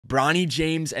Bronny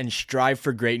James and Strive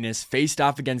for Greatness faced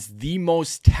off against the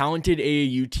most talented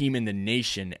AAU team in the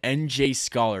nation, NJ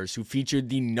Scholars, who featured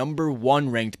the #1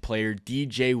 ranked player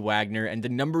DJ Wagner and the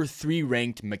 #3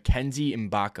 ranked Mackenzie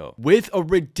Mbako. With a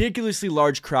ridiculously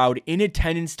large crowd in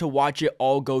attendance to watch it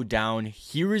all go down,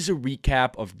 here is a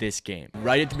recap of this game.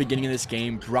 Right at the beginning of this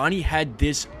game, Bronny had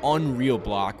this unreal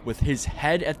block with his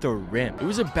head at the rim. It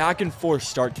was a back and forth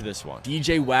start to this one.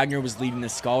 DJ Wagner was leading the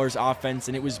Scholars offense,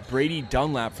 and it was Brady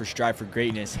Dunlap for Strive for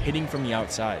Greatness hitting from the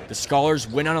outside. The Scholars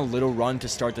went on a little run to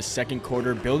start the second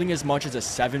quarter, building as much as a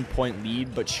 7-point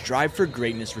lead, but Strive for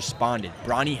Greatness responded.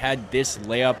 Bronny had this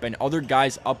layup, and other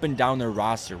guys up and down their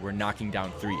roster were knocking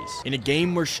down threes. In a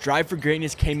game where Strive for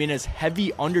Greatness came in as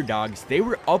heavy underdogs, they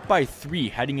were up by 3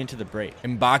 heading into the break.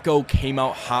 Mbako came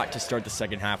out hot to start the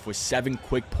second half with 7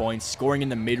 quick points, scoring in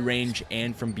the mid-range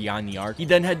and from beyond the arc. He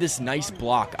then had this nice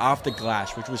block off the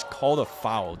glass, which was called a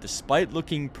foul, despite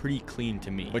looking pretty clean to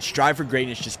me. But Strive for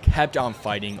Greatness just kept on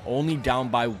fighting, only down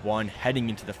by 1 heading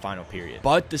into the final period.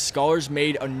 But the Scholars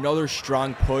made another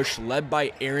strong push, led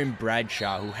by Aaron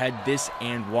Bradshaw, who had this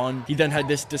and 1. He then had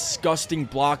this disgusting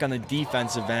block on the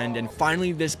defensive end, and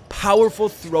finally this powerful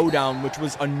throwdown, which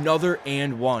was another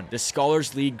and 1. The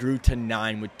Scholars lead grew to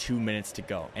 9 with 2 minutes to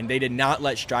go, and they did not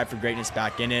let Strive for Greatness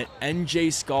back in it.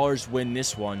 NJ Scholars win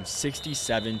this one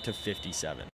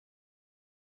 67-57.